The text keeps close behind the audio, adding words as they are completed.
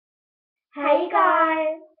Hey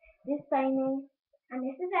guys, this is Amy and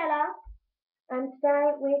this is Ella. and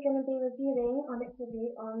today we're going to be reviewing on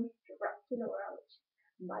Draculaura, which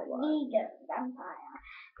is my one. Vegan vampire.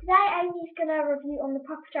 Today Amy's going to review on the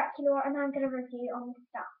proper Draculaura and I'm going to review on the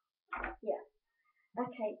stuff. Yeah.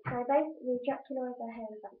 Okay, so basically Draculaura is a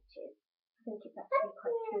hairy bunches. I think it's actually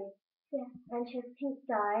quite cute. Yeah. And she has pink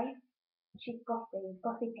dye. She's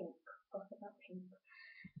gothy pink. A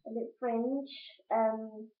little fringe.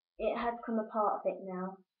 It has come apart a bit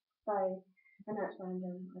now. So, I know it's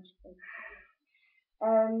random, I just think.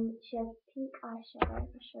 She has pink eyeshadow.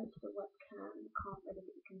 I'll show it to the webcam. Can't really,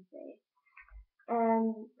 but you can see.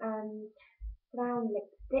 And brown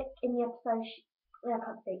lipstick. In the episode, I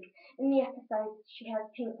can't speak. In the episode, she has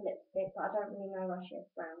pink lipstick, but I don't really know why she has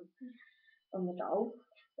brown on the doll.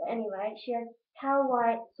 But anyway, she has pale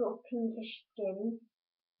white, sort of pinkish skin.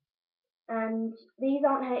 And these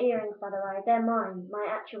aren't her earrings, by the way. They're mine, my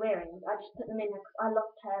actual earrings. I just put them in because I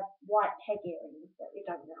lost her white peg earrings that we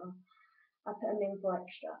don't know. I put them in for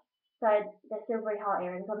extra. So they're silvery heart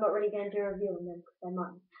earrings. I'm not really going to do a review on them because they're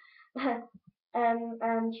mine.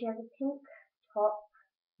 And she has a pink top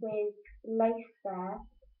with lace there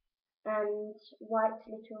and white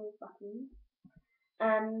little buttons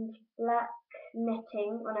and black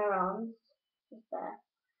netting on her arms, just there,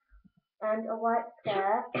 and a white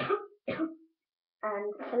skirt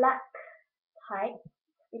and black tights.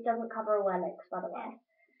 It doesn't cover all her legs, by the way.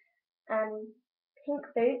 And pink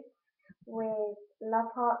boots with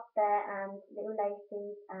love hearts there and little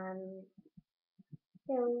laces and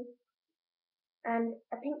heels. And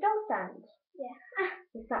a pink doll stand. Yeah.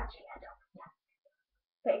 It's actually a doll stand.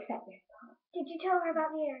 But except this part. Did you tell her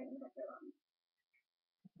about the earrings, everyone?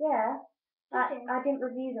 Yeah. I didn't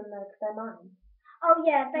review them though because they're mine. Oh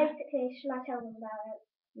yeah, basically, shall I tell them about it?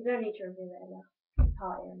 You don't need to review it enough.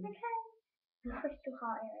 Heart earrings. Okay. Crystal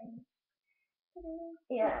heart earrings.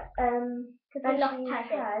 Yeah. Because and lost she her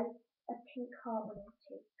has a pink heart on her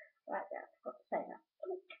cheek. Right there. I forgot to say that.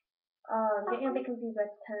 I'm getting a bit confused where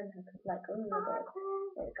to turn her because like, oh my god.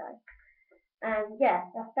 There we go. And yeah,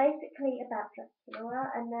 that's basically about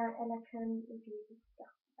Draculaura, and now Ella can review the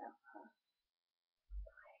stuff about her.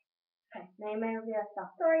 Okay, now you may review her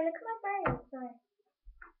stuff. Sorry, look at my brain. Sorry.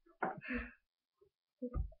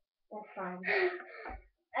 That's fine.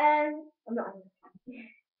 I'm not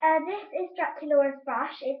This is Draculaura's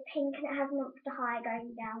brush. It's pink and it has Monster High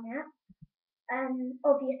going down it.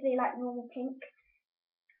 Obviously like normal pink.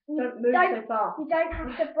 Don't move so fast. You don't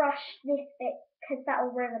have to brush this bit because that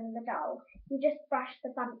will ruin the doll. You just brush the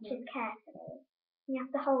bunches carefully. You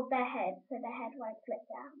have to hold their head so their head won't flip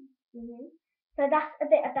down. So that's a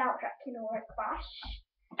bit about Draculaura's brush.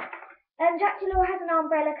 Draculaura has an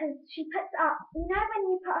umbrella because she puts up, you know when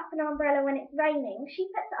you put up an umbrella when it's raining, she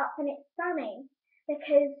puts it up when it's sunny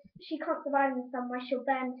because she can't survive in somewhere, she'll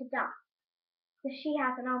burn to dust. So she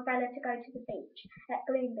has an umbrella to go to the beach, at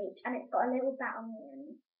Gloom Beach, and it's got a little bat on the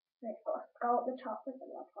end. And it's got a skull at the top with a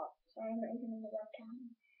love heart. Sorry, I'm not even in the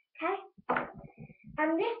webcam. Okay?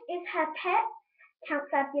 And this is her pet, Count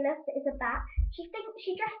Fabulous, that is a bat. She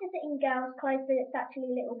dresses it in girls' clothes, but it's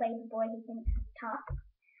actually a little baby boy who thinks it's tough.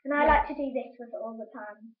 And I like to do this with it all the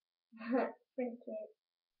time. It's really cute.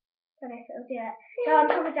 Don't know if it'll do it. Go on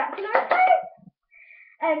top of Draculaura's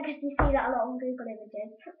face! Because you see that a lot on Google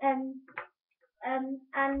Images. And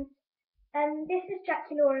this is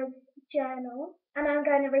Draculaura's journal. And I'm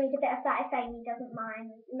going to read a bit of that if Amy doesn't mind.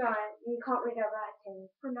 No, you can't read her writing.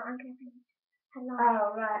 I'm not, I'm going to read her life.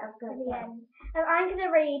 Oh, right, I was going to the end. I'm going to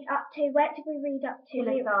read up to, where did we read up to?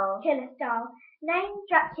 Killer Style. Name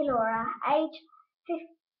Draculaura, age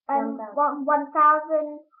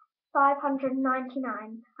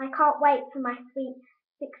 1,599. I can't wait for my sweet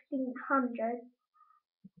 1600.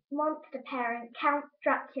 Monster parent, Count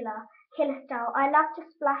Dracula, Killer Style. I love to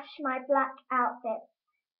splash my black outfit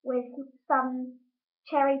with some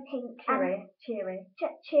cherry pink. Cherry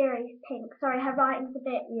pink. Sorry, her writing's a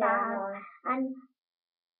bit bad. No.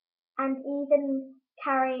 And even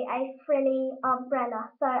carry a frilly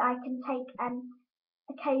umbrella so I can take an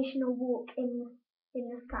occasional walk in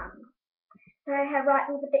the sun. So her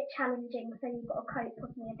writing's a bit challenging, so you've got to cope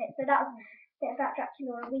with me a bit. So that was a bit about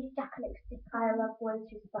Draculaura. We stuck a lipstick. I love when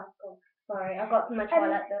she's back off. Sorry, I got my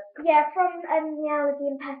Twilight book. Yeah, from Meowsy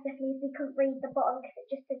and Persephone, we couldn't read the bottom because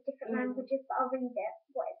it just said different languages, but I'll read it,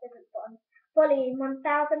 what it says at the bottom. Volume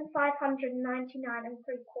 1,599 and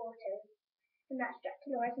 3/4. And that's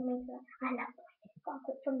Draculaura's meter. I love the way this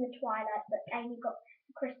sparkles from the Twilight book Amy got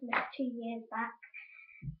for Christmas 2 years back.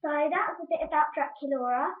 So that was a bit about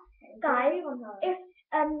Draculaura. Guys, if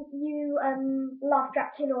you love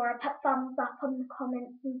Draculaura, put thumbs up on the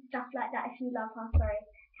comments and stuff like that if you love her. Sorry,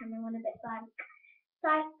 camera one a bit blank. So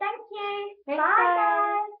thank you. Thanks, Bye. guys.